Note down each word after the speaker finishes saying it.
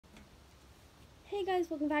Hey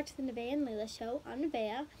guys, welcome back to the Nevaeh and Layla show. I'm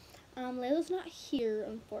Nevaeh. Layla's not here,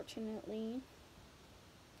 unfortunately,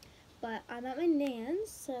 but I'm at my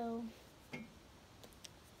nan's, so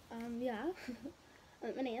yeah, I'm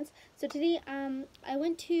at my nan's. So today, I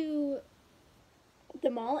went to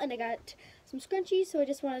the mall and I got some scrunchies. So I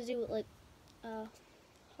just wanted to do like,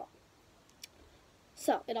 haul.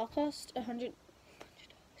 So it all cost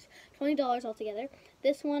 $20 altogether.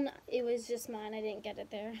 This one, it was just mine. I didn't get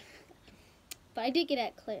it there. But I did get it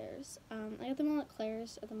at Claire's. I got them all at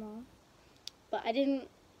Claire's at the mall. But I didn't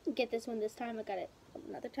get this one this time. I got it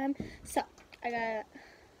another time. So, I got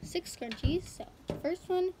 6 scrunchies. So, the first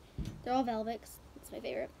one, they're all velvet. It's my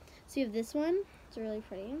favorite. So, you have this one. It's really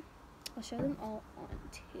pretty. I'll show them all on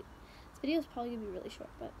too. This video is probably going to be really short,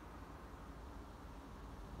 but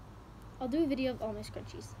I'll do a video of all my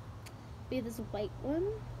scrunchies. We have this white one.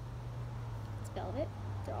 It's velvet.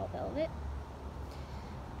 They're all velvet.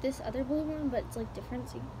 This other blue one, but it's like different.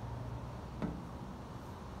 See?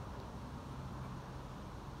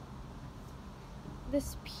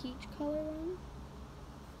 This peach color one.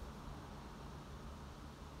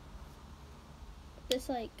 This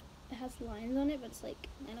like, it has lines on it, but it's like,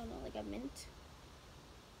 I don't know, like a mint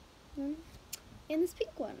one. And this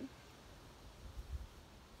pink one.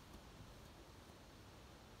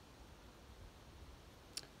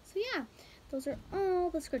 So yeah, those are all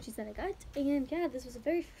the scrunchies that I got. And yeah, this was a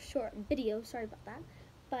very short video. Sorry about that.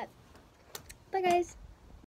 But, bye guys.